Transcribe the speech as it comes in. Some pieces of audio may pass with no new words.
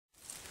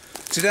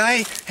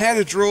Today, how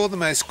to draw the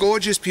most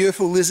gorgeous,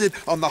 beautiful lizard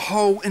on the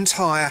whole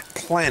entire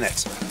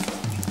planet.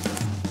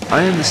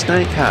 I am the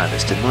snake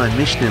artist, and my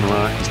mission in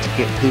life is to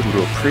get people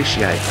to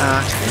appreciate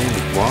art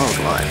and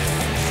wildlife.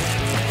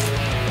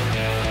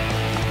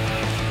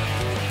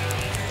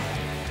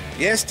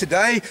 Yes,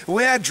 today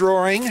we are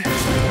drawing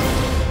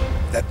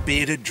the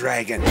bearded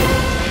dragon.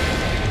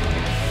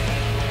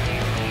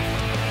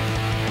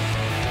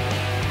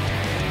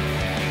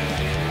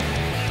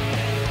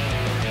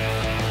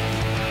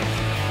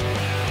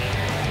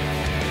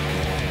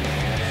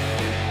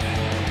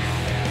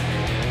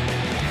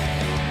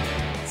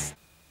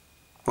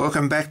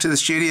 Welcome back to the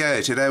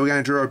studio. Today we're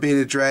going to draw a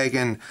bearded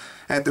dragon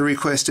at the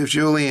request of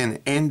Julian,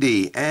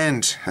 Andy,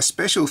 and a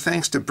special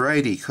thanks to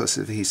Brady because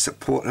of his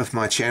support of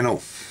my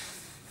channel.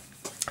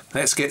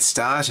 Let's get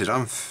started.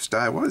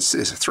 What is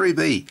this? A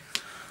 3B.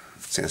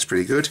 Sounds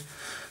pretty good.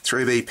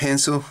 3B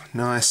pencil,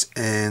 nice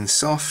and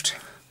soft.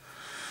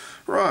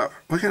 Right,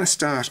 we're going to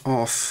start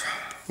off,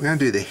 we're going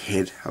to do the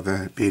head of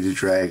a bearded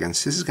dragon.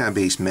 So this is going to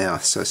be his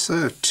mouth. So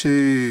sort of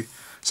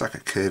it's like a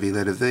curvy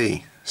letter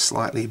V,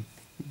 slightly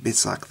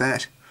bits like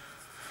that.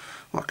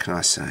 What can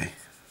I say?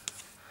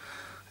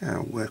 I'm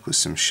going to work with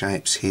some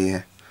shapes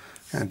here.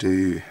 I'm going to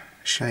do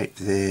a shape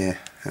there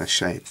and a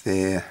shape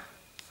there.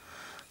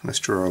 Let's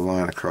draw a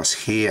line across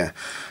here.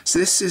 So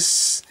this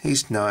is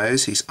his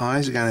nose. His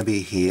eyes are going to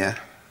be here.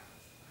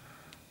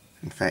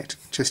 In fact,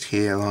 just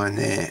here, a line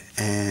there,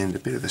 and a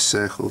bit of a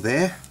circle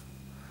there.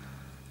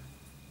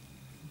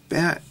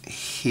 About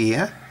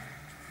here.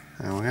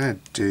 And we're going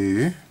to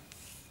do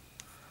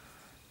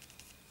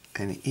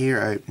an ear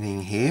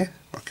opening here.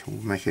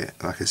 We'll make it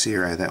like a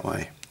zero that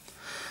way.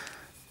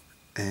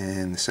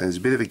 And so there's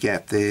a bit of a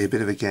gap there, a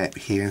bit of a gap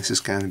here. This is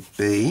going to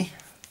be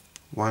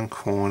one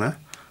corner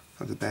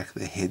of the back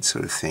of the head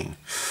sort of thing.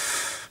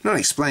 Not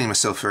explaining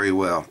myself very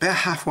well. About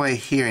halfway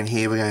here and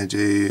here we're going to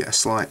do a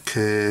slight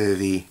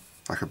curvy,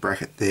 like a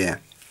bracket there.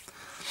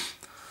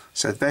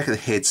 So the back of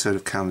the head sort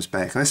of comes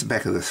back. That's the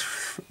back of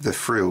the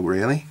frill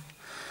really.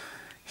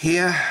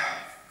 Here,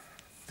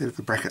 bit of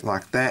a bracket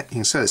like that. You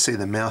can sort of see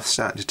the mouth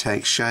starting to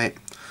take shape.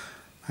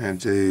 I'm going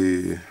to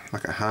do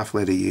like a half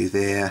letter U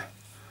there,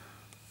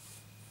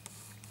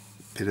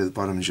 bit of the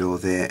bottom jaw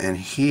there, and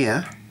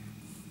here,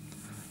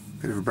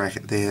 bit of a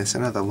bracket there, there's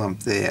another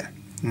lump there.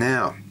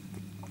 Now,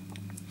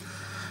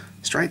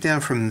 straight down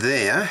from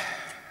there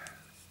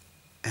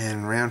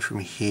and round from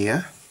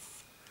here,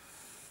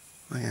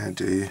 we're going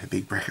to do a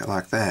big bracket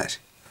like that.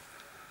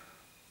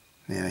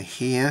 Now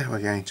here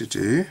we're going to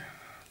do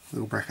a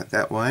little bracket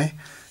that way,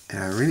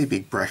 and a really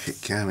big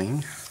bracket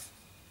coming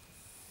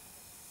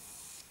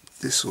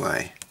this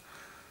way,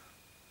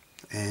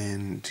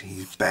 and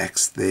his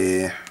back's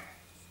there.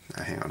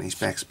 No, hang on, his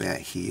back's about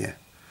here.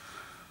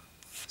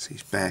 So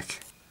his back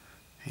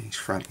and his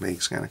front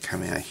leg's going to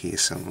come out here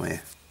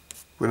somewhere.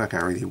 We're not going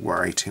to really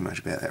worry too much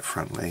about that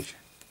front leg.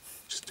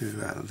 Just do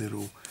a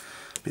little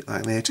bit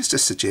like that. Just a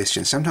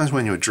suggestion. Sometimes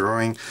when you're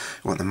drawing, you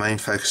want the main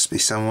focus to be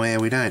somewhere.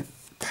 We don't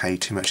pay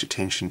too much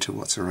attention to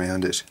what's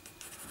around it.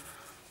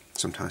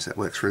 Sometimes that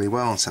works really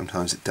well and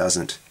sometimes it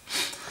doesn't.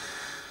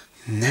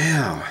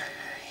 Now,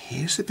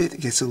 here's the bit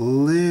that gets a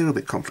little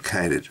bit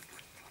complicated.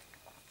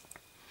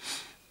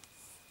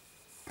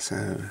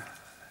 So,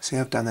 see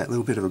I've done that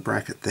little bit of a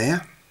bracket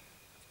there?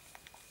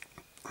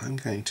 I'm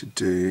going to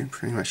do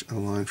pretty much a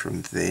line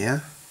from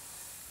there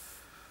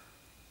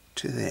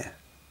to there.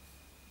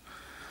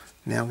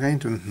 Now I'm going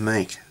to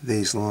make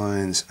these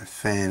lines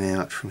fan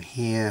out from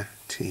here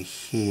to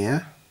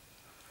here.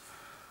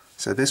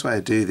 So the best way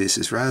to do this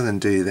is rather than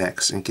do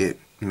that and get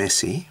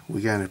messy,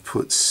 we're going to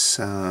put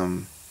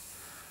some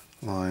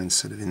lines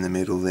sort of in the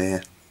middle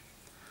there.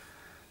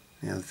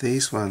 Now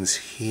these ones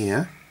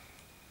here,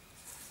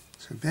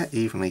 so about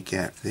evenly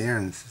gapped there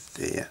and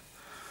there,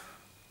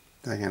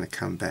 they're going to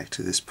come back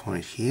to this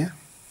point here.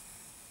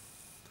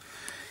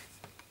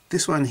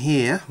 This one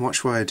here,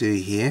 watch what I do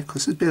here,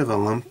 because there's a bit of a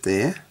lump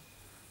there.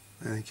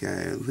 I'm going to go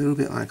a little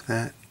bit like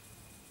that,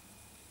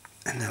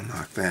 and then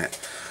like that.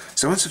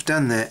 So once I've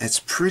done that,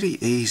 it's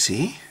pretty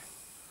easy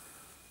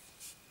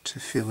to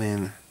fill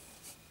in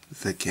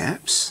the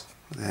gaps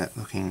without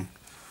looking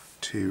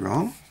too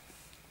wrong.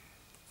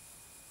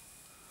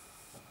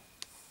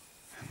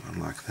 And one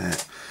like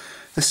that.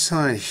 This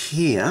side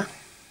here,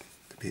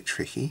 a bit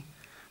tricky.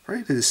 We're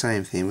going to do the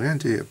same thing. We're going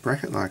to do a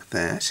bracket like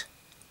that.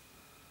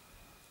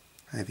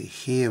 Over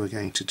here we're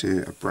going to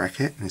do a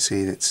bracket, and you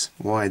see that's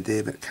wide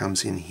there but it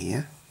comes in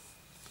here.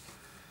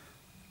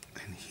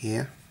 And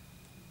here.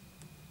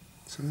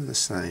 Sort of the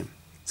same.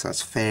 So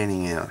it's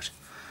fanning out.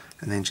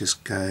 And then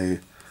just go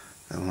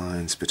the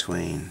lines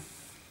between.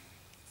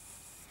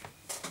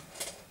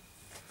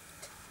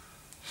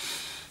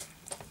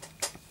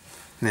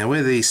 Now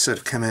where these sort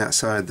of come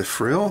outside the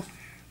frill,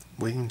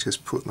 we can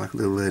just put like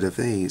little letter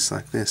V's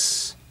like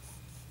this.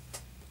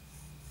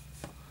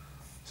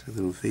 So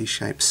little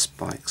V-shaped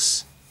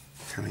spikes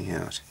coming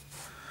out.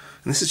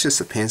 And this is just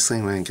the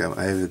penciling. We're going to go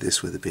over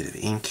this with a bit of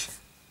ink.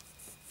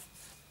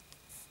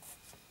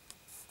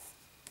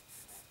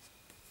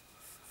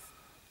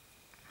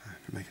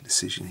 make a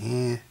decision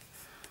here.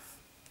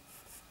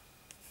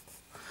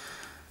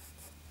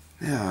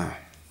 Now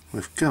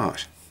we've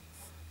got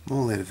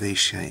more letter V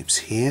shapes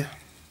here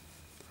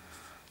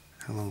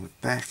along the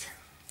back.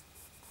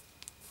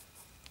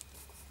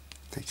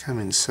 They come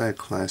in so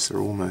close they're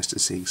almost a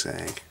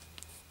zigzag.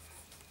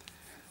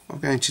 What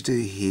I'm going to do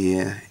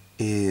here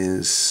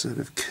is sort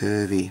of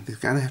curvy. They're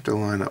going to have to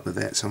line up with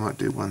that, so I might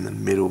do one in the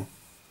middle.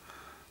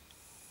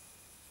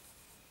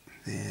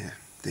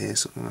 There,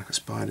 sort of like a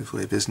spider's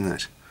web, isn't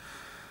it?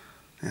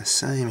 Now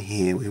same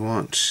here, we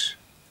want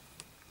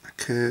a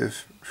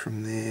curve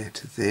from there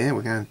to there.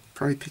 We're going to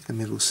probably pick the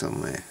middle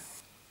somewhere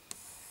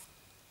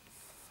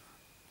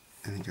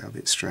and then go a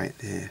bit straight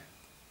there.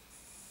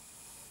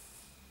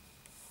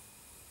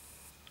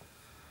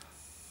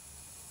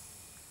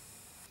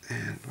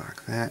 And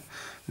like that.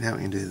 Now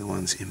we can do the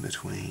ones in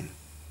between.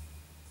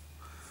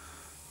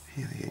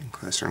 Here they're getting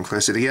closer and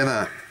closer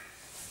together.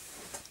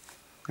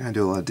 I'm going to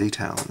do a lot of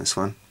detail on this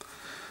one.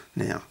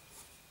 Now,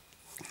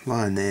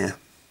 line there.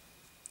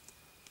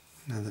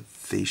 Another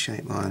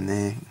V-shaped line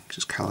there.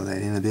 Just colour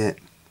that in a bit.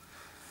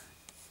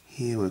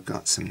 Here we've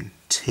got some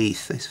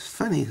teeth. It's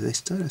funny, they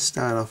sort of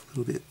start off a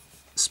little bit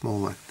small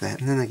like that,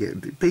 and then they get a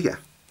bit bigger.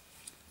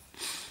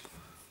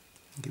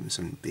 Give them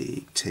some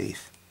big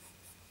teeth.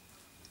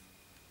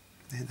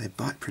 They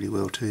bite pretty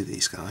well too,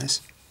 these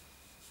guys.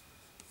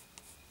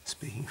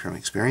 Speaking from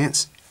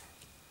experience.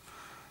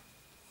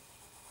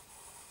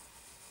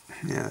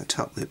 Now the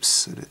top lips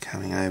sort of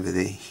coming over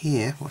there.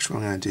 Here, watch what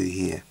I'm going to do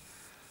here.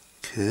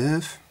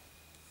 Curve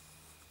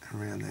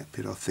around that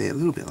bit off there, a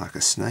little bit like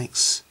a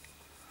snake's,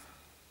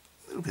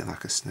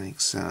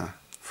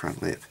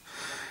 front lip.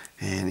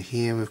 And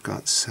here we've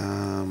got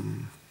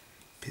some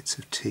bits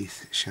of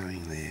teeth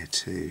showing there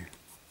too.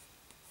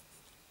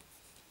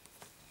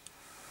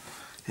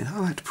 And I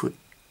like to put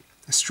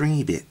a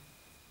stringy bit.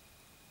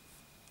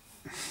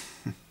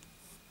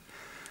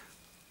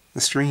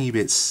 The stringy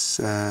bits,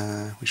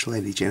 which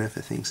Lady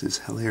Jennifer thinks is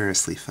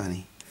hilariously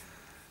funny.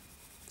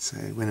 So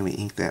when we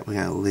ink that, we're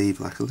going to leave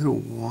like a little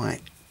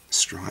white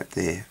stripe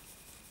there.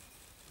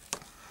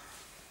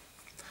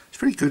 It's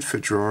pretty good for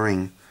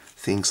drawing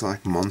things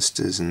like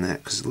monsters and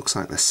that, because it looks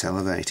like they're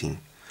salivating.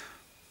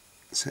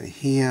 So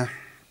here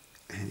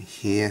and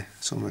here,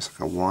 it's almost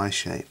like a Y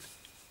shape.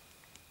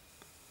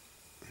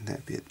 And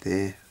that bit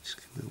there, just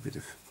a little bit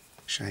of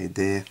shade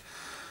there.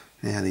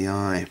 Now the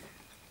eye.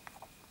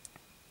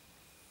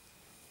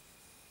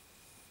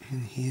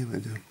 And here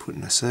we're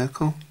putting a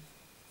circle.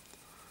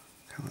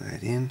 Colour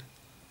that in.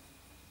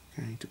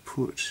 Going to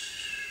put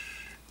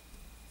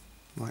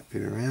light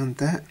bit around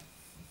that.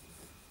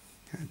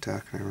 Going to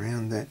darken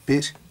around that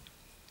bit.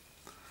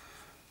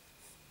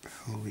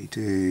 Before we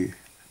do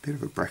a bit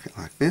of a bracket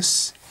like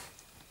this.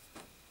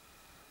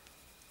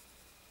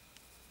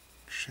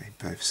 Shade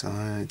both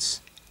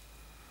sides.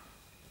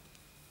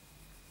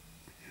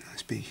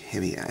 Nice big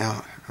heavy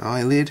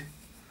eyelid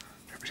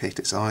to protect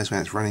its eyes when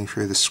it's running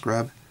through the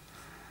scrub.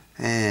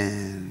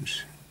 And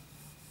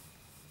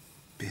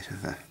bit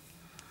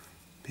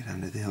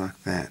under there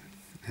like that,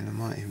 and I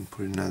might even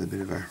put another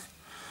bit of a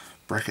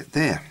bracket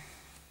there.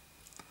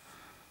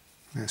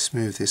 I'm going to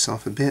smooth this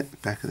off a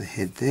bit, back of the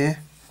head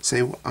there.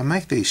 See, I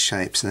make these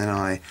shapes and then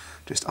I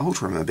just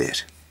alter them a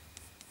bit.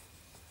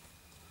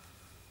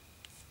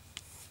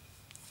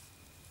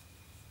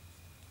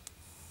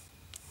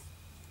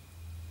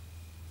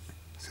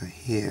 So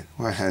here,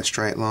 where I had a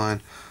straight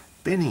line,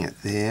 bending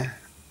it there,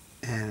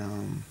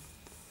 and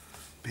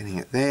bending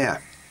it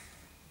there.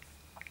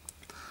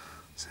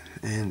 So,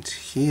 and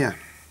here,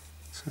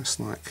 so a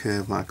slight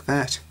curve like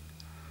that,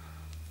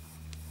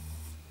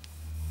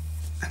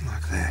 and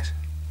like that.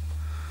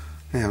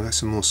 Now I've got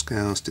some more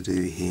scales to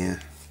do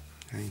here.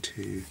 I'm going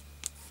to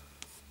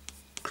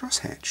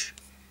crosshatch.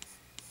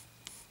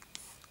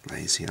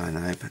 Lazy, I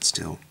know, but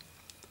still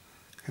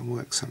can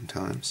work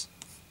sometimes.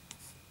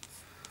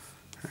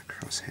 A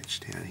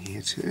crosshatch down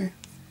here too.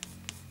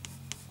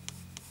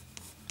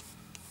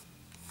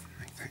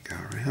 Make that go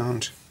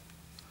around.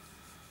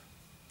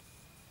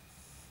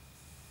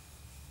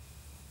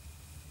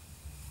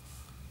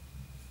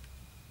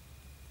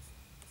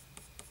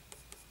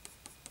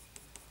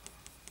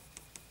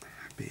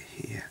 A bit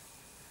here.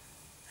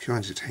 If you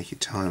want to take your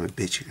time a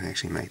bit, you can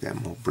actually make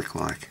that more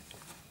brick-like.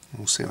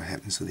 We'll see what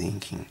happens with the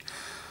inking.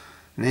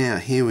 Now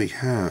here we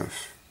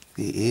have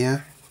the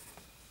ear.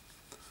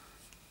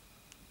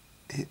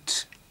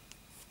 It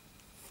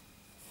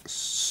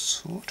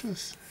sort of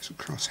is a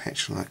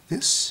crosshatch like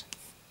this,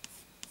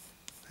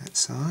 that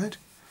side,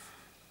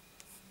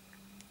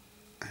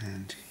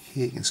 and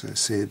here you can sort of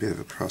see a bit of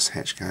a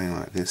crosshatch going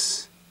like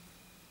this.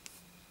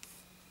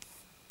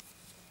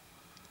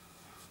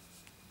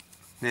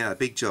 Now a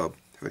big job.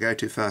 If I go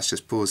too fast,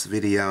 just pause the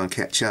video and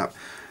catch up.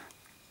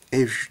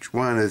 Each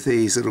one of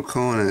these little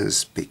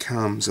corners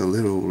becomes a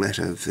little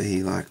letter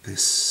V like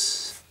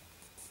this.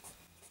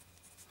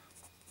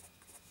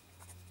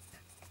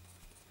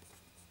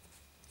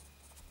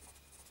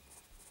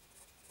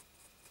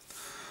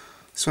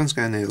 This one's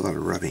going to need a lot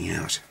of rubbing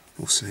out.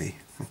 We'll see.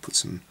 I'll put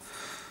some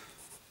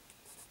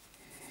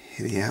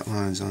the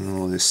outlines on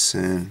all this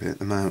soon, but at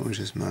the moment we're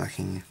just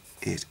marking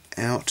it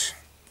out.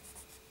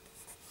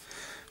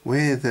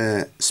 Where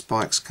the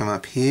spikes come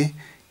up here,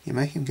 you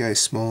make them go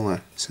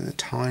smaller, so the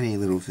tiny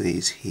little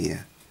V's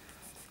here,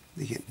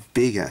 they get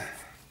bigger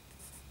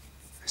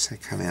as they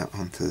come out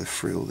onto the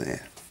frill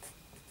there.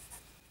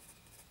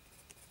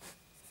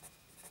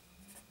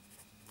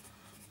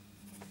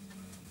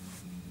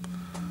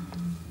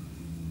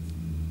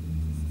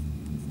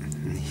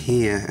 And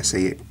here, as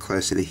they get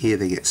closer to here,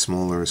 they get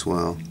smaller as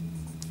well.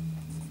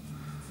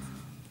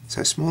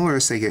 So smaller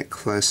as they get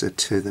closer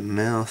to the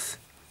mouth,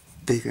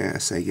 bigger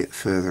as they get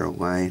further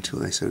away until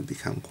they sort of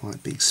become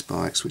quite big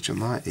spikes, which I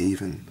might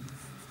even,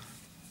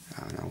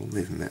 I don't know, we'll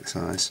leave them that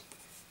size.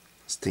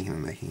 I was thinking of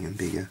making them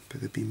bigger,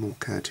 but they'd be more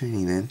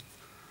cartoony then.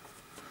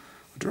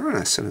 We're drawing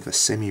a sort of a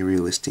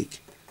semi-realistic,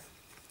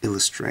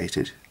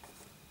 illustrated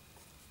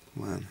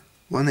one.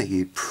 One that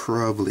you'd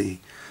probably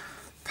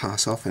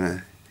pass off in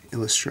an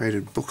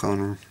illustrated book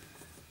on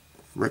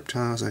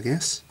reptiles, I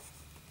guess.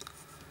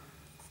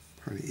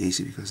 Probably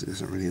easy because it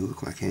doesn't really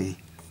look like any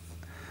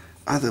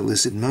other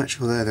lizard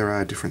much, although there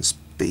are different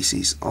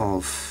species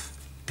of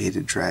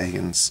bearded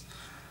dragons.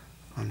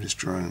 I'm just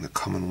drawing the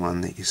common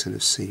one that you sort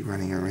of see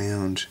running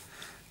around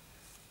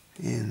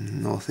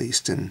in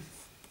northeastern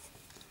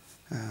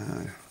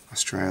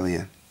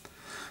Australia.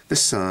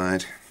 This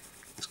side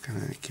is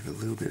going to give a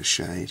little bit of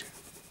shade.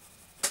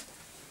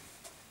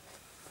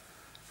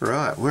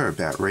 Right, we're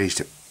about ready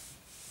to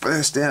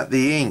burst out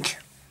the ink.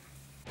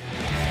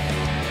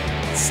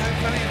 It's so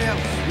funny about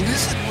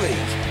Lizard Week.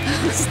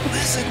 It's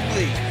Lizard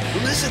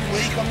Week. Lizard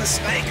Week on the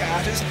Snake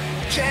Artist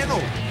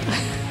channel.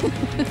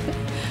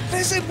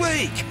 Lizard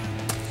Week.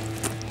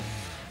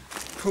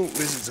 Cool,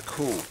 lizards are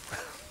cool.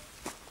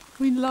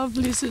 We love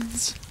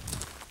lizards.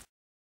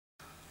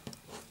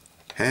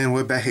 And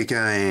we're back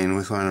again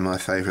with one of my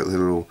favourite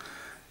little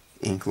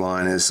ink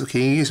liners. Look,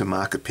 you can use a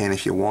marker pen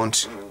if you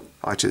want.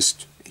 I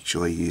just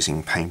enjoy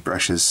using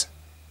paintbrushes.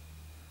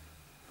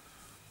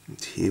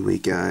 And here we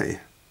go.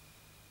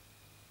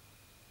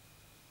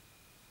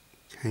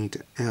 Going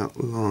to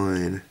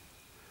outline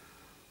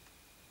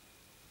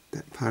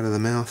that part of the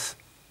mouth.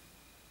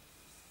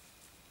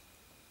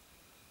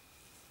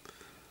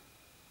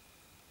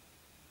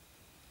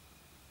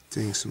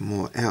 Doing some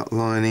more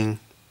outlining.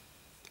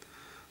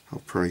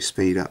 I'll probably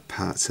speed up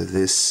parts of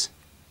this.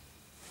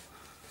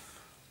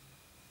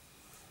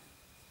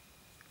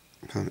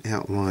 I'm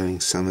outlining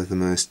some of the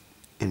most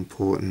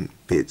important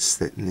bits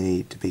that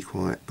need to be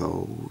quite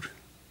bold.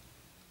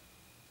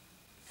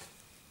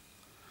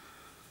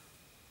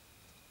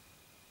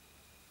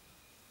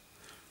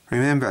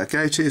 Remember,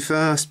 go too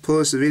fast,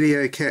 pause the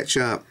video, catch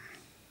up.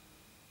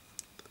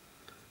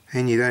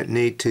 And you don't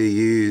need to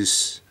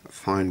use a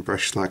fine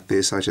brush like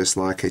this, I just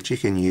like it. You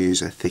can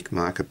use a thick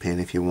marker pen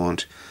if you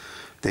want.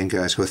 Then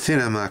go to a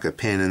thinner marker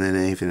pen and then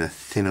even a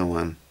thinner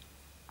one.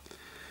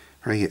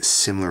 Where you get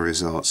similar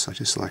results. I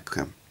just like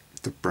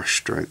the brush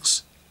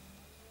strokes.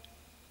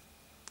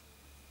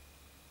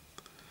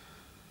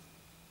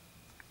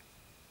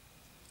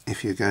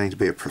 If you're going to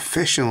be a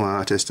professional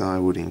artist, I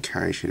would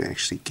encourage you to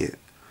actually get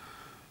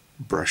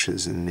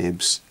brushes and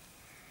nibs.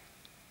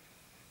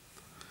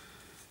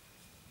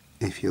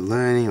 If you're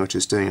learning or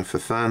just doing it for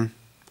fun,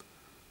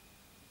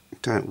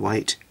 don't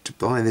wait to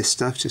buy this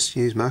stuff, just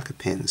use marker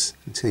pens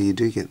until you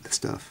do get the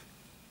stuff.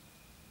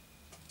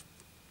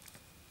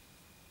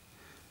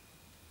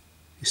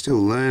 You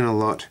still learn a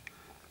lot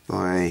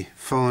by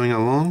following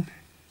along.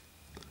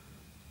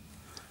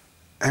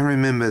 And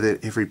remember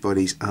that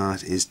everybody's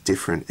art is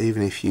different.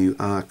 Even if you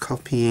are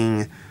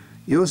copying,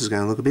 yours is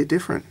going to look a bit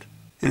different.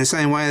 In the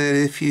same way that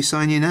if you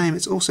sign your name,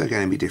 it's also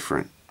going to be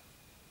different.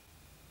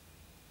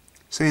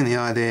 See in the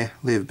eye there,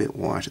 leave a bit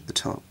white at the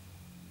top.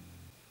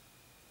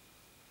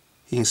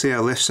 You can see I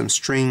left some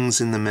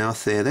strings in the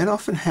mouth there. That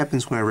often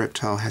happens when a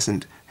reptile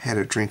hasn't had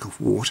a drink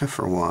of water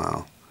for a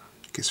while.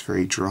 It gets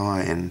very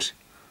dry and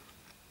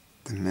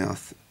the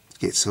mouth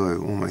gets sort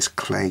of almost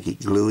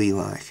claggy, gluey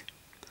like.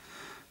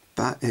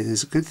 But it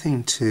is a good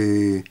thing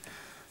to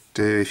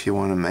do if you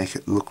want to make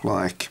it look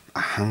like a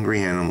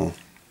hungry animal.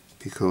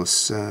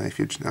 Because if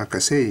you're, like I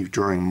said, you're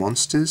drawing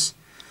monsters,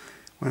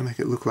 you want to make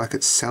it look like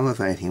it's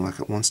salivating, like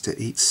it wants to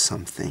eat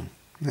something.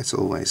 That's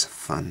always a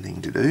fun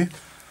thing to do.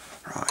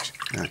 Right,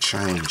 now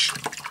change.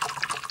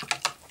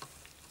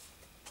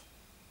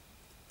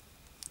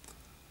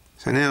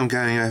 So now I'm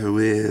going over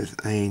with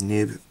a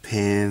nib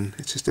pen.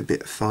 It's just a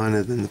bit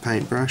finer than the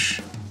paintbrush.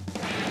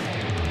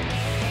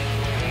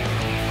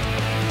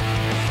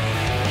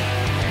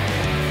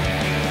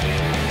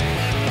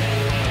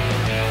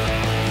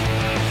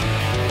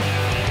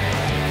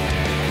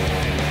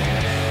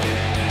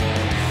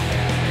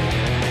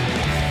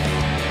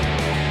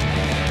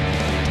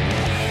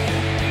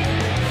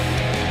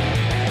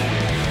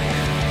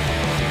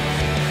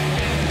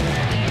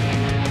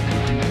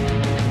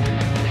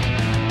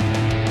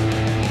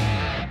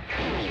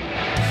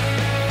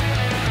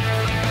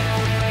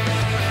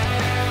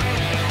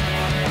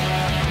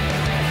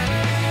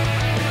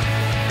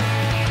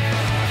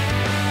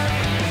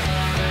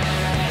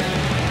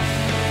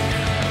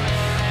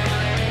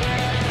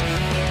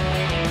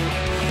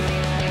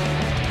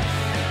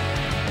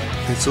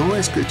 It's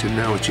always good to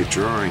know what you're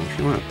drawing. If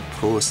you want to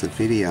pause the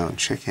video and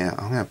check out,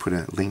 I'm going to put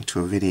a link to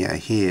a video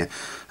here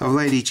of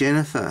Lady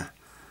Jennifer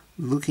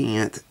looking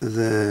at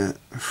the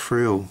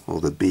frill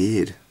or the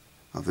beard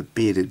of a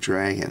bearded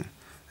dragon,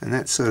 and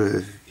that sort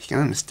of, you can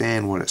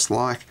understand what it's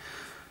like.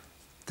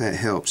 That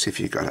helps. If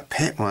you've got a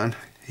pet one,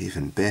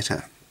 even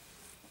better.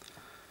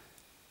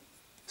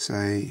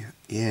 So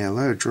yeah, a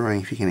lot of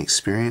drawing, if you can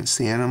experience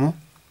the animal,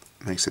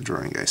 makes the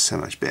drawing go so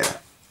much better.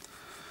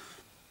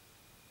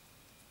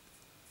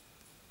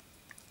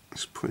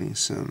 Just putting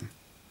some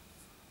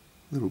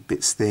little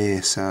bits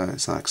there so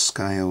it's like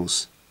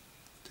scales.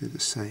 Do the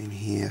same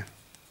here.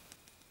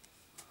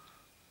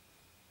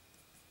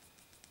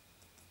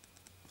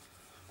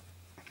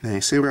 Now you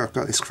see where I've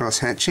got this cross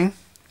hatching?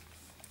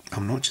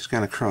 I'm not just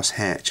going to cross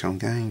hatch, I'm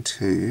going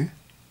to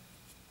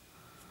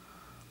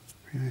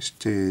pretty much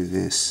do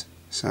this.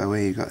 So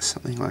where you've got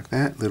something like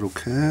that, little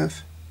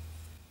curve.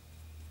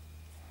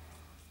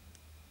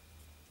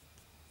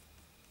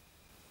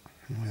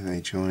 And where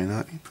they join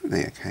up, you put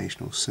the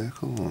occasional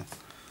circle or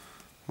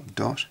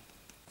dot.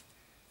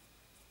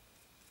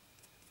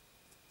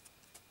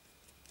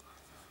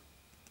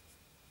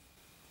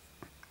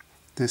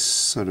 This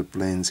sort of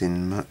blends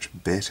in much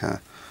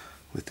better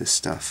with the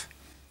stuff.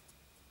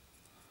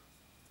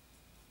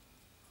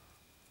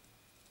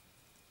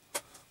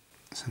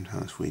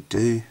 Sometimes we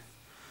do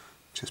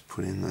just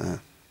put in the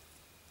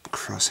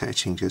cross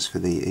hatching just for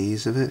the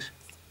ease of it,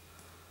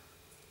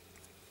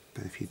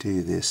 but if you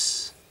do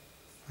this,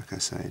 like I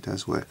say, it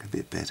does work a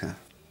bit better.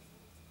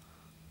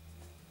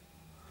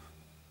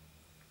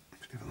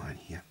 Bit of a line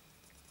here.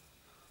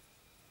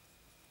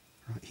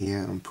 Right here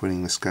I'm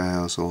putting the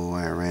scales all the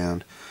way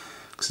around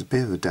because it's a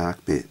bit of a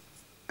dark bit,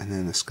 and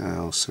then the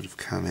scales sort of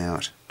come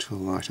out to a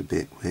lighter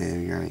bit where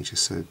you're only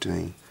just sort of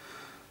doing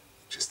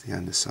just the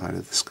underside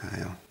of the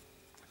scale.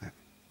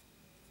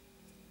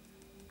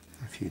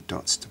 A few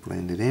dots to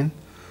blend it in,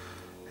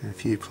 and a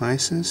few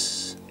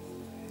places.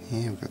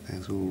 Here we've got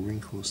those little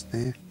wrinkles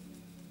there.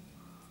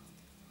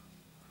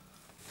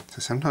 So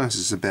sometimes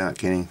it's about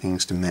getting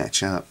things to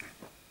match up.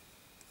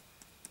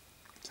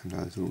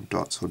 Sometimes little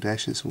dots or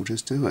dashes will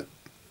just do it.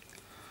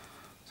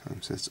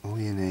 Sometimes that's all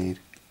you need.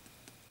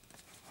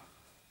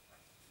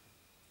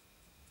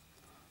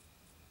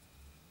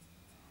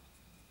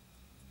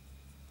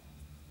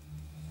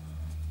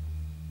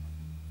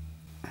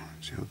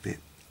 Do a bit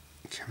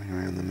coming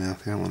around the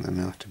mouth. I don't want the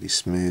mouth to be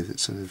smooth,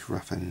 it's sort of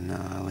rough and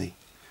gnarly.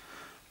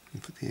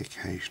 And put the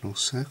occasional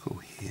circle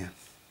here.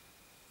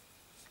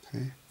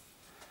 See?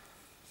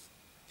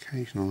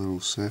 Occasional little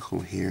circle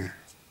here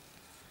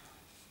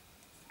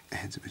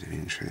adds a bit of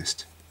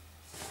interest.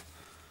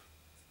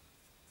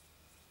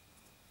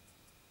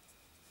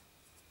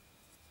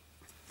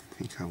 I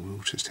think I will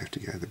just have to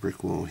go to the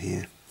brick wall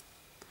here.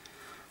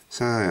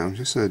 So I'm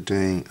just sort of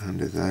doing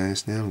under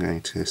those. Now I'm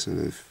going to sort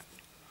of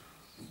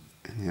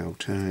in the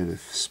alternative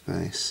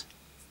space,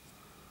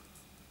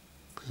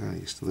 because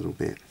only just a little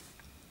bit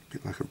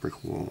like a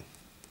brick wall.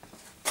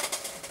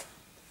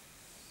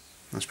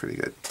 That's pretty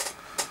good.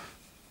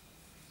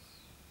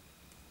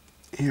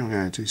 Here I'm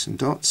going to do some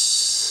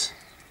dots.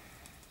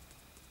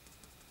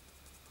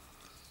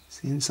 It's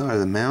the inside of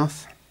the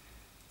mouth,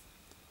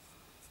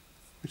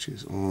 which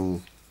is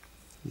all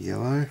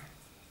yellow.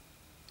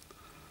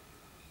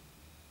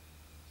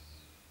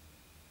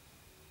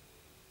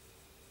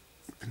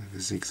 Bit of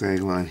a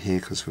zigzag line here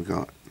because we've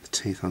got the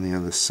teeth on the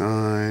other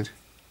side.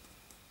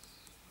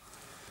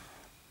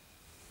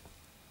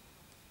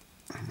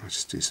 I might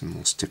just do some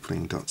more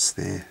stippling dots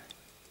there.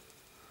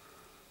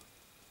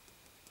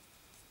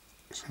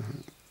 So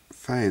it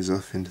fades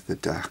off into the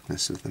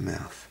darkness of the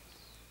mouth.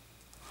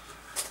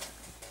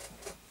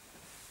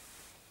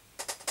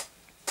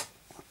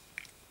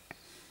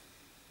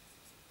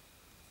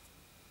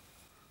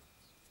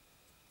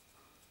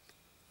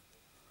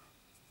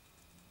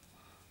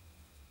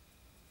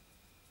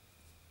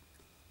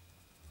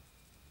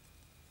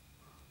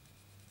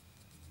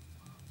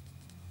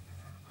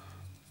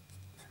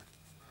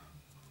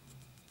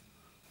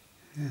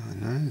 Yeah,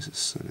 the nose is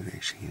sort of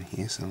actually in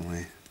here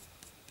somewhere.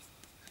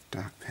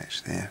 Dark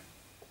patch there.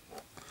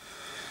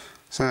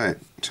 So,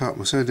 top,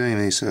 we're sort of doing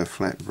these sort of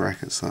flat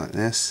brackets like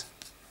this.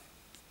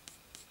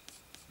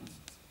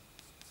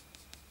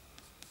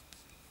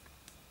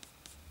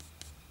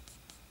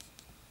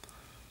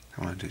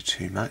 Don't want to do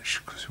too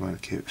much because we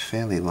want to keep it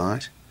fairly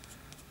light.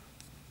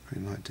 We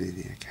might do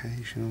the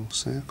occasional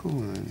circle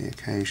and the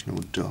occasional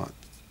dot,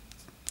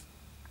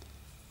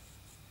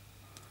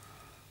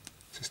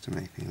 just to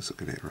make things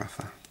look a bit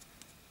rougher.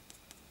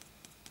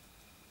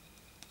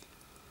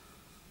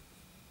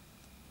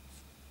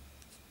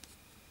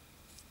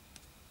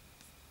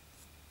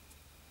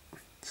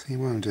 See,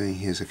 what I'm doing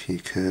here is a few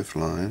curved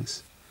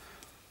lines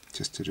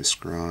just to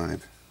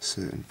describe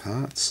certain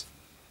parts.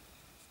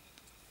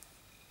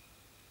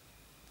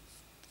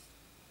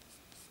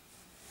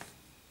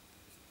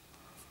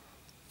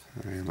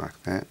 So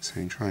like that, so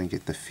you can try and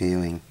get the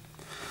feeling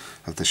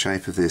of the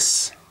shape of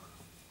this.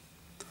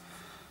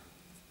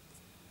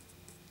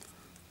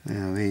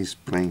 Now these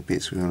blank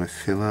bits we want to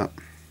fill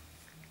up.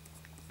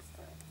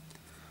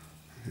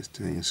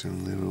 doing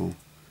some little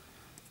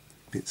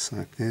bits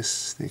like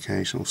this, the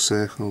occasional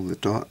circle, the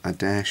dot, a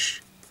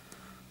dash,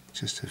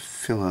 just to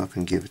fill up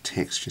and give a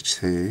texture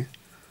to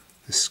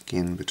the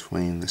skin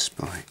between the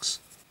spikes.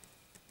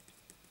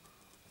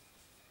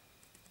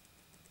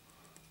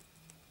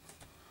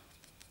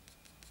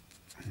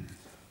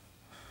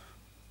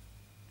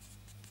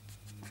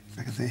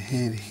 Back of the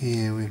head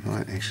here, we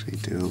might actually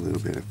do a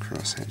little bit of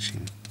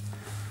cross-hatching.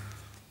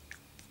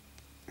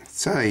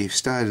 So you've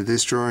started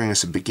this drawing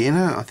as a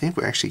beginner. I think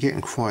we're actually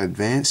getting quite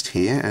advanced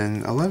here,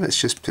 and a lot of it's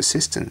just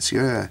persistence. You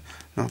gotta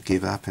not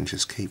give up and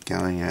just keep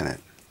going at it.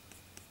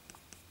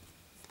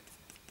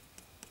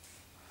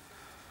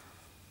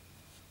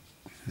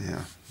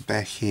 Now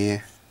back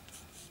here,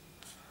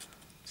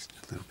 just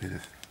a little bit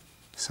of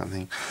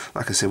something.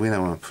 Like I said, we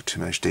don't want to put too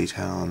much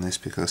detail on this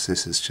because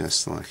this is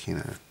just like, you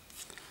know,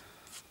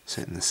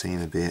 setting the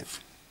scene a bit.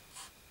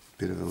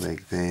 Bit of a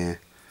leg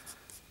there,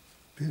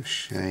 bit of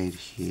shade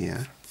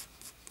here.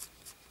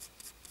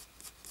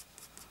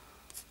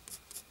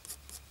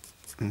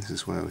 And this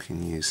is where we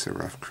can use the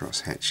rough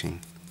cross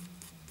hatching.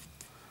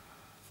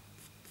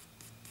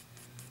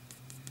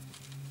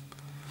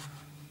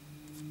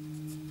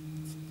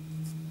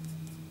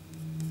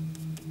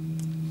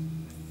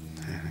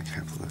 And a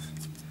couple of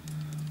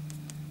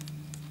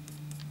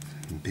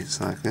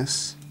bits like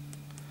this.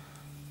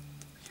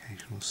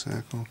 Occasional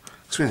circle.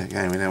 So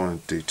again, we don't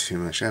want to do too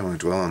much, I don't want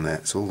to dwell on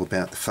that. It's all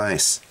about the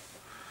face.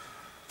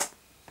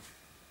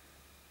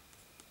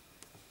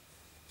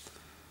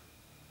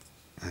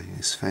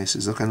 His face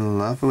is looking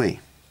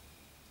lovely.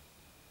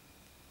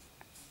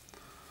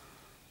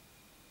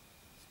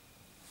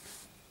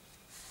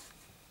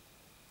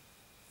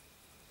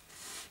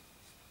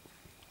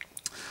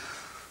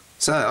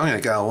 So I'm going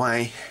to go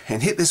away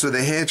and hit this with a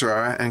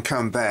hairdryer and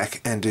come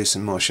back and do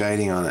some more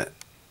shading on it.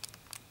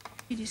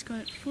 It has got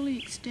it fully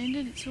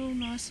extended, it's all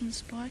nice and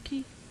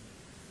spiky.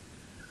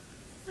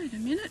 Wait a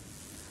minute,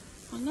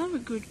 I love a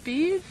good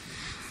beard.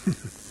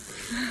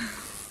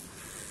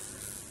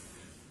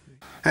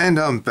 And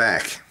I'm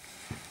back.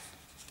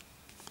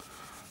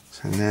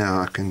 So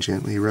now I can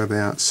gently rub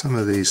out some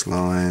of these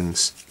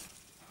lines.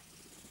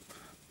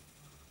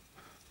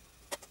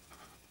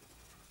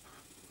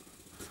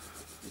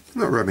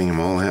 I'm not rubbing them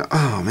all out.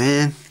 Oh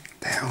man,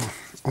 that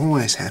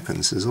always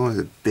happens. There's always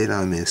a bit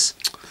I miss.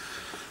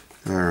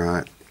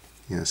 Alright,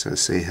 yeah, so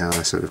see how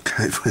I sort of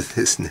cope with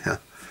this now.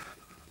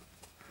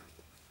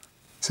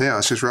 See, I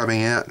was just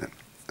rubbing out,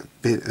 a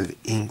bit of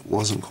ink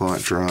wasn't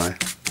quite dry.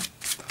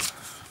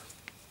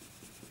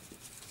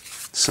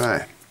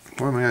 So,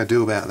 what am I going to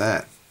do about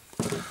that?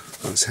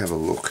 Let's have a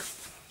look.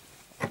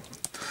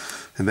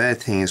 The bad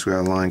thing is we've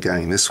got a line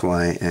going this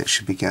way and it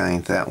should be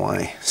going that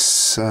way.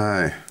 So,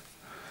 I'm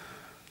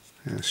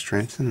going to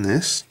strengthen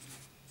this.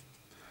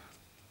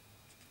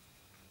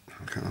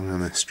 Okay, I'm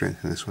going to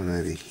strengthen this one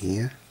over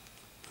here.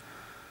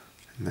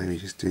 And maybe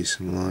just do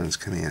some lines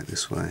coming out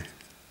this way.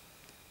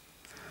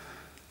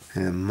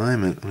 And in a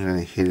moment I'm going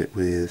to hit it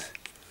with,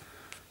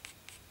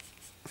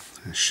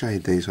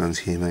 shade these ones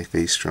here, make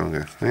these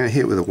stronger. I'm going to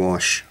hit it with a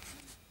wash.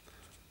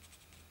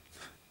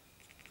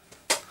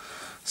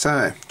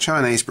 So,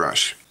 Chinese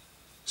brush,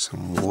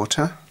 some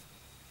water.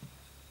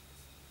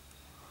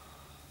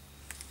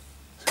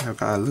 So I've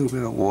got a little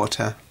bit of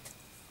water.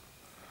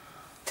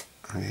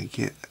 I'm going to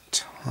get the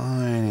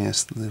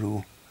tiniest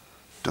little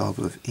dab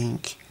of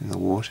ink in the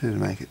water to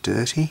make it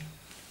dirty.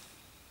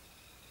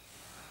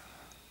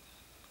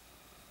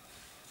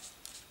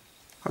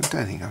 I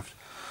don't think I've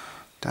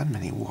done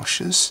many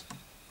washes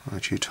on a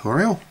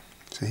tutorial,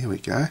 so here we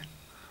go.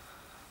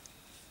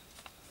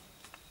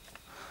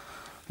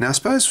 Now I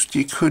suppose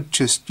you could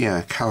just, you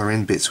know, colour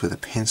in bits with a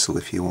pencil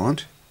if you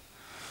want,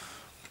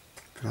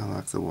 but I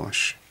like the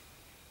wash.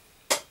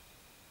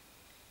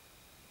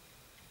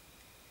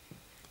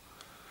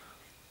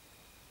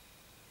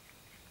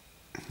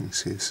 You can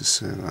see this is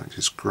sort of like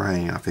just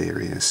greying up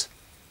areas.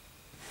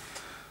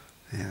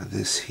 Now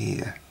this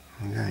here,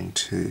 I'm going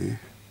to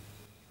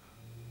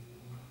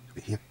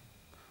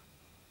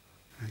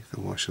make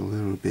the wash a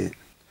little bit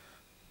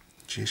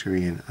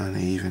jittery and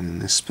uneven in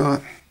this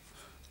spot.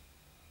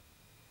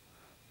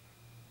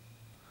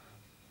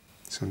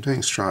 So I'm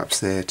doing stripes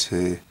there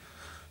to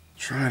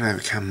try and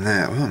overcome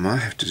that. What I might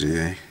have to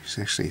do is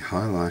actually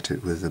highlight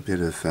it with a bit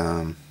of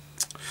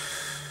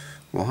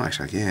white,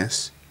 I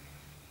guess.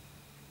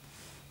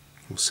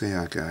 We'll see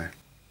how I go.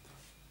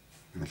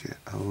 Make it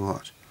a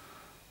lot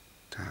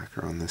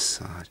darker on this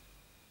side.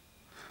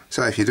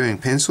 So if you're doing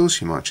pencils,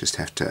 you might just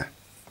have to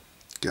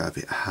go a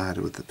bit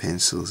harder with the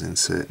pencils in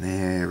certain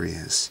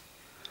areas.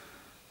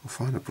 Or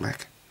find a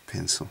black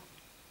pencil.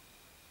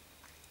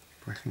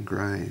 Black and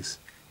greys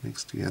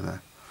mixed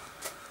together.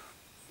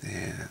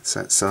 There, that's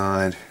that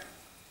side.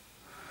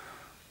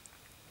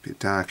 Bit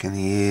dark in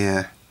the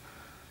ear.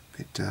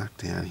 Bit dark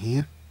down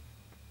here.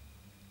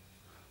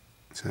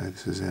 So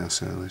this is our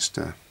just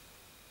a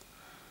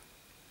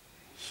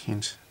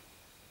hint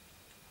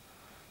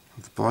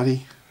of the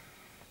body.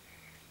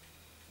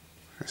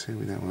 I said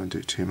we don't want to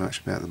do too much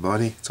about the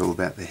body, it's all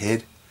about the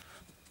head.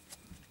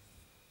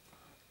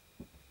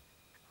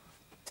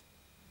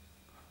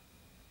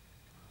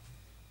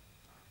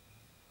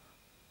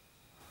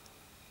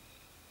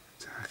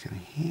 darken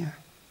here,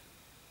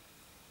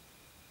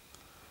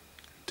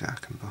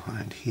 darken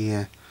behind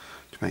here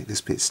to make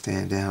this bit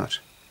stand out,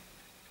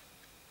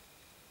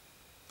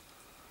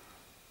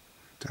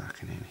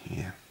 darken in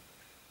here.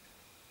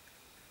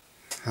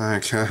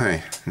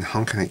 Okay, and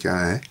I'm going to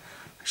go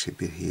actually a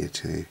bit here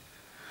too.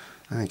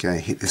 Okay,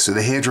 hit this with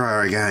a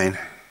hairdryer again.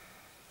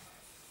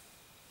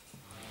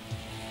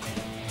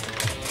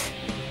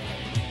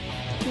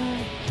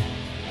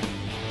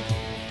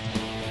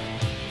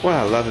 What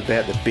I love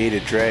about the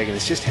bearded dragon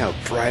is just how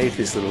brave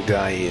this little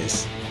guy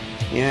is.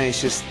 You know,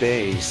 he's just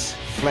there, he's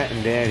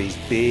flattened out his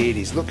beard,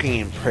 he's looking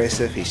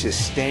impressive, he's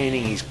just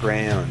standing his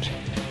ground.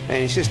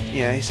 And he's just,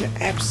 you know, he's an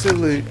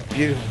absolute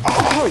beautiful...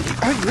 Oh,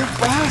 you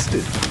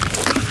bastard!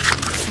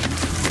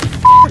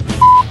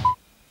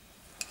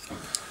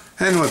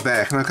 And we're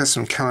back, and I've got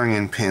some colouring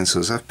in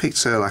pencils. I've picked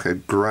so like a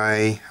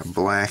grey, a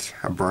black,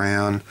 a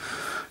brown,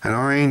 an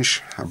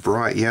orange, a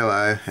bright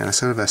yellow, and a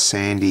sort of a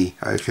sandy,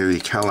 ochre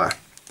colour.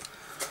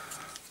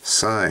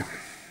 So,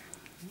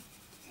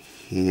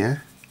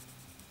 here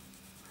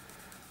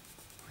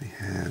we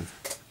have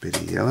a bit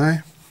of yellow.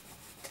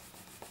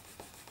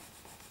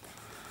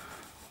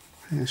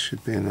 There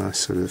should be a nice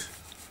sort of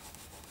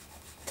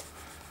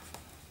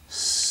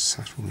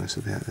subtleness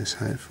about this,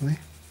 hopefully.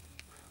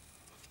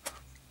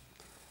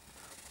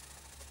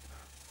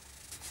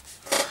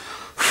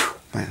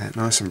 Make that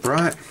nice and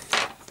bright.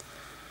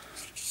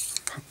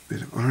 Pop a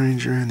bit of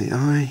orange around the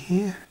eye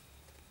here.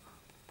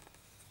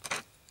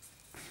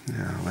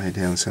 Now I'll lay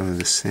down some of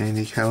the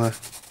sandy colour.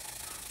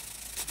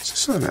 It's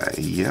sort of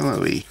a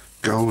yellowy,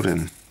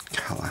 golden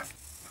colour.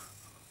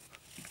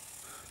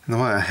 And the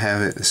way I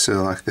have it is sort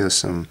of like there's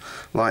some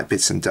light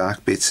bits and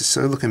dark bits. It's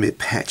sort of looking a bit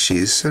patchy.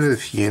 It sort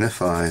of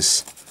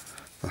unifies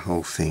the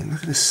whole thing.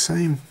 Look at the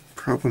same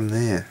problem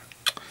there.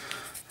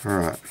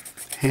 Alright,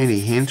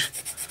 handy hint.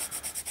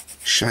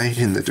 Shade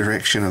in the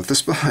direction of the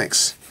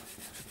spikes.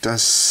 If it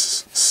does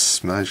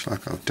smudge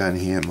like I've done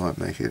here, it might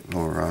make it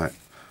alright.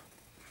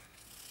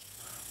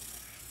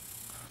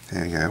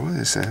 There we go, what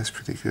is that? That's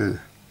pretty good.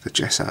 The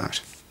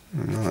Jessart.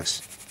 Oh,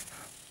 nice.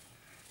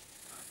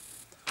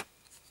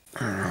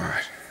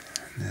 Alright,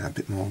 now a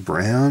bit more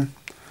brown.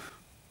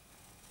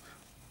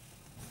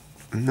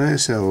 I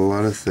notice that a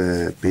lot of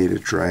the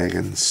bearded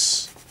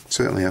dragons,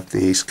 certainly up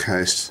the east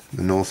coast,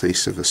 the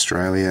northeast of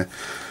Australia,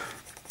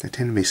 they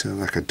tend to be sort of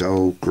like a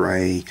dull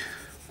grey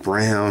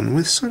brown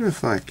with sort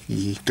of like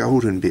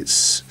golden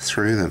bits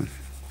through them.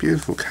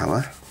 Beautiful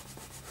colour.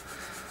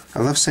 I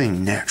love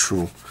seeing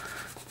natural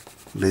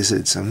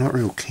lizards. I'm not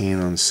real keen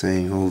on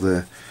seeing all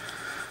the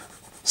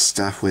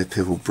stuff where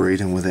people breed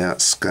them without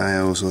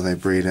scales or they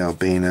breed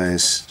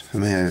albinos. For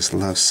me, I just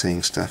love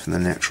seeing stuff in the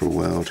natural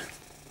world.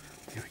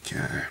 There we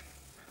go.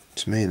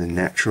 To me, the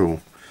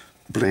natural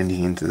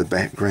blending into the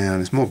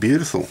background is more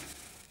beautiful.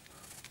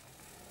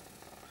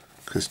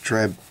 Because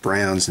drab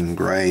browns and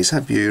greys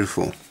are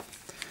beautiful.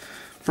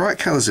 Bright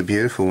colours are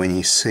beautiful when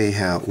you see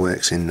how it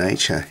works in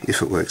nature,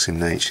 if it works in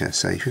nature.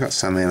 So if you've got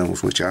some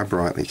animals which are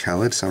brightly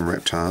coloured, some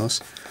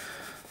reptiles,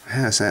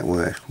 how does that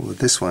work? Well,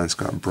 this one's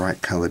got a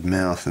bright coloured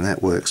mouth, and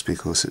that works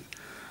because it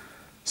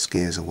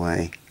scares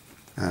away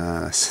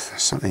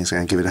something's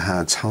going to give it a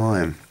hard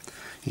time.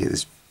 You get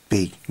this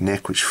big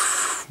neck which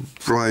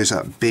blows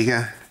up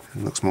bigger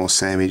and looks more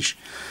savage.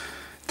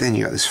 Then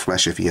you got this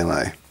flash of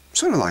yellow,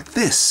 sort of like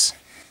this.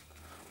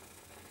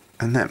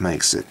 And that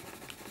makes it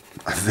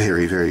a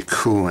very, very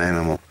cool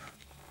animal.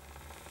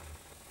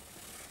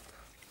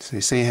 So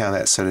you see how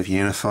that sort of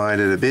unified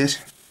it a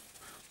bit?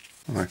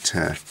 I like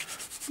to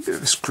a bit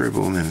of a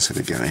scribble and then sort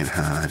of go in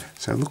hard.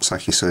 So it looks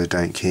like you sort of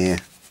don't care.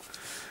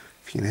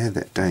 If you can have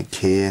that don't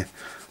care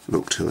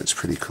look to it, it's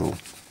pretty cool.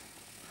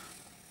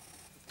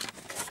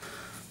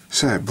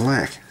 So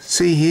black.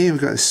 See here,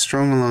 we've got a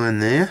strong line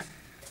there,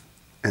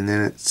 and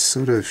then it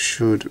sort of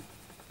should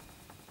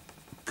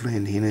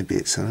blend in a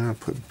bit. So I'm going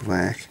to put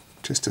black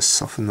just to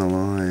soften the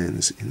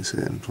lines in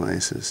certain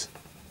places.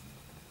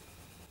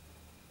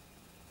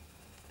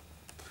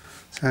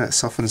 So that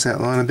softens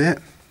that line a bit.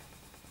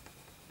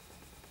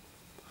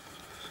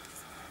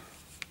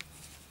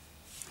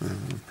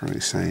 Probably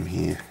the same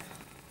here.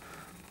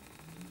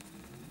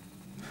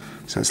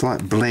 So it's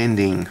like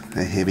blending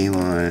the heavy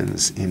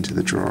lines into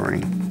the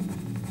drawing.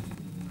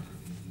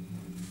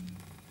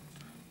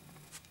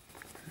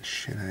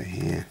 Shadow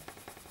here.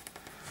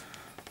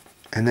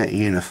 And that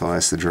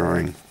unifies the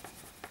drawing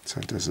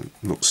so it doesn't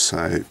look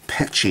so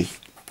patchy.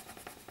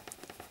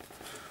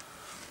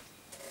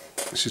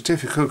 It's just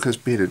difficult because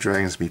bearded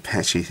dragons be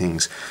patchy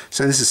things.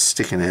 So this is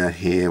sticking out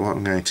here. What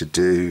I'm going to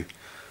do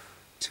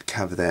to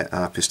cover that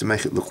up is to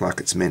make it look like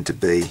it's meant to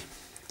be.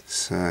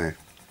 So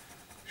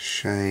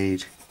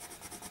shade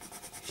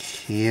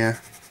here.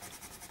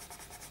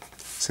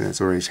 So it's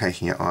already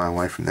taking your eye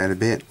away from that a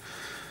bit.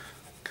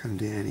 Come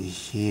down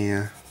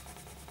here,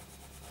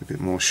 a bit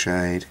more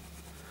shade,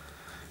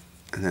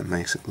 and that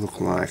makes it look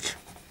like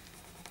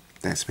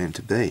that's meant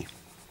to be.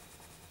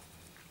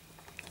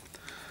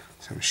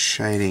 So I'm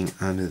shading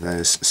under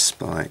those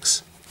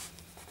spikes.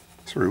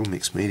 It's a real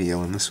mixed media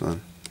on this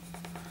one.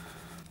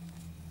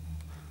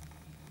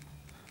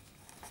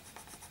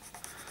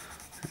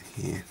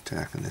 here,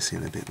 darken this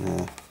in a bit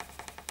more,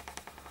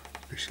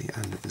 especially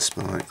under the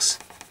spikes.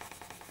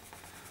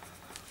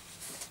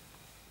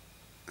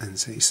 And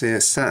so you see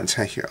it's starting to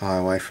take your eye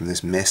away from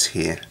this mess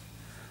here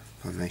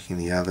by making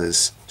the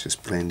others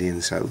just blend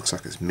in so it looks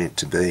like it's meant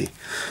to be.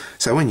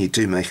 So when you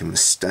do make a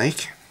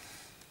mistake,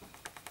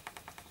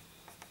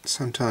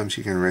 sometimes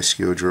you can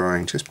rescue your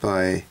drawing just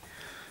by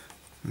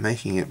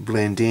making it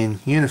blend in,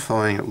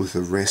 unifying it with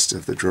the rest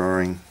of the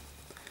drawing.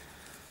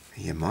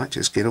 You might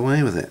just get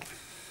away with it.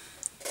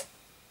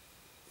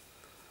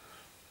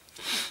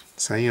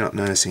 So you're not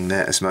noticing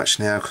that as much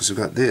now because we've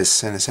got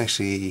this, and it's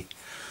actually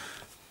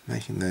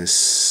making those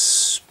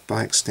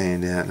spikes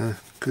stand out in a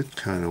good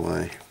kind of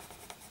way.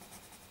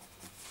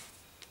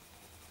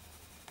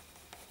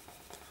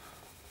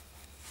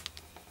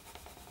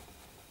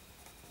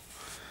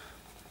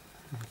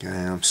 Okay,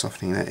 I'm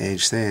softening that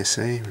edge there,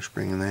 see? Just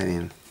bringing that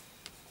in.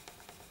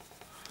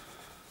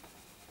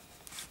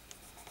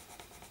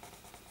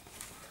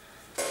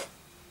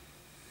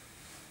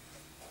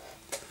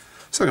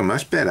 It's looking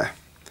much better.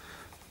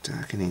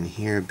 Darkening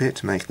here a bit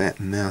to make that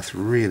mouth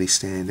really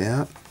stand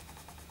out.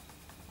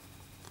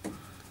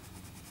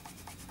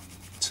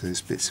 So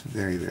this bit's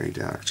very, very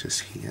dark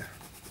just here.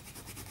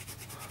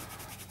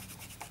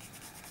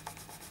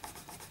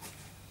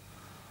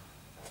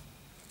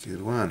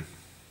 Good one.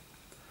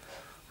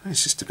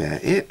 That's just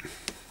about it.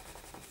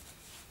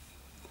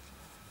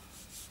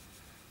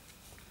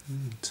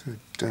 To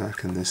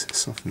darken this,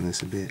 soften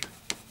this a bit.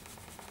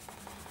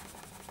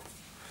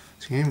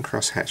 So you can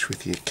cross hatch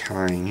with your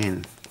colouring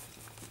in,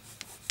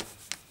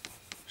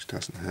 which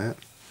doesn't hurt.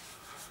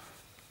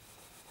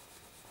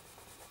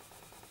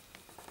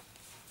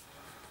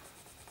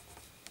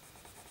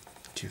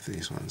 Give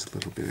these ones a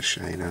little bit of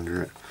shade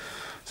under it.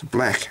 It's a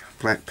black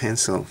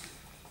pencil.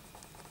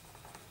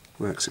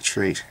 Works a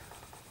treat.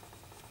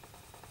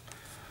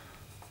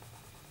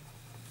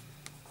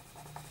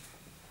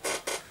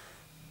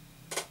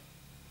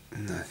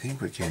 And I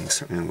think we're getting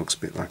something that looks a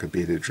bit like a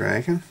bearded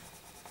dragon.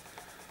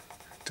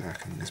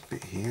 Darken this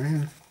bit here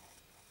in.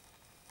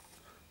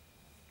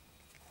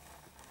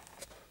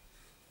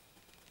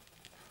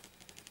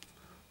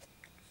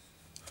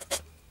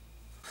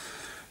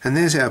 And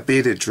there's our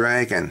bearded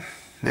dragon.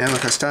 Now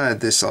look, I started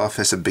this off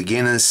as a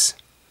beginner's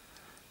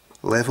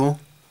level,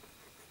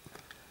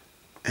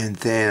 and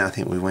then I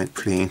think we went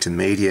pretty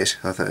intermediate.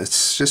 I thought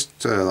it's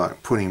just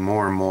like putting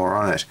more and more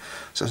on it,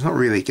 so it's not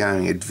really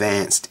going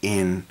advanced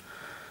in,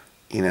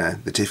 you know,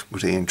 the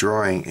difficulty in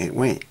drawing. It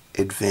went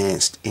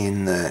advanced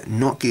in the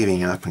not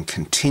giving up and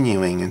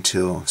continuing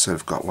until I sort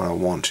of got what I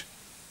want.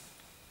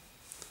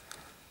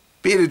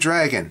 Bearded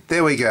dragon,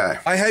 there we go.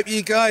 I hope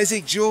you guys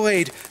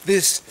enjoyed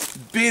this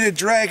bearded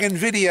dragon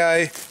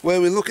video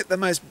where we look at the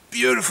most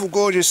beautiful,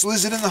 gorgeous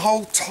lizard in the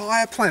whole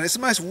entire planet. It's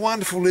the most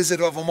wonderful lizard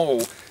of them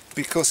all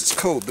because it's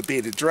called the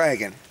bearded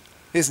dragon,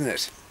 isn't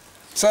it?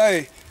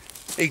 So,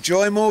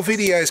 enjoy more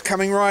videos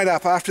coming right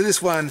up after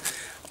this one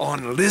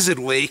on Lizard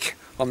Week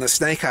on the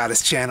Snake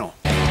Artist channel.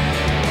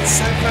 It's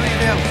so funny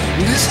about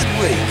Lizard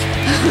Week.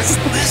 It's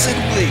Lizard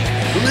Week.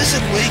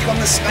 Lizard Week on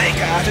the Snake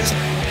Artist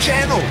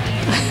channel.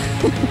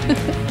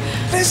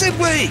 Lizard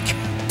Week!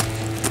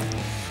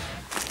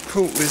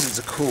 Cool, lizards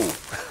are cool.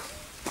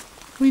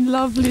 We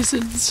love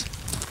lizards.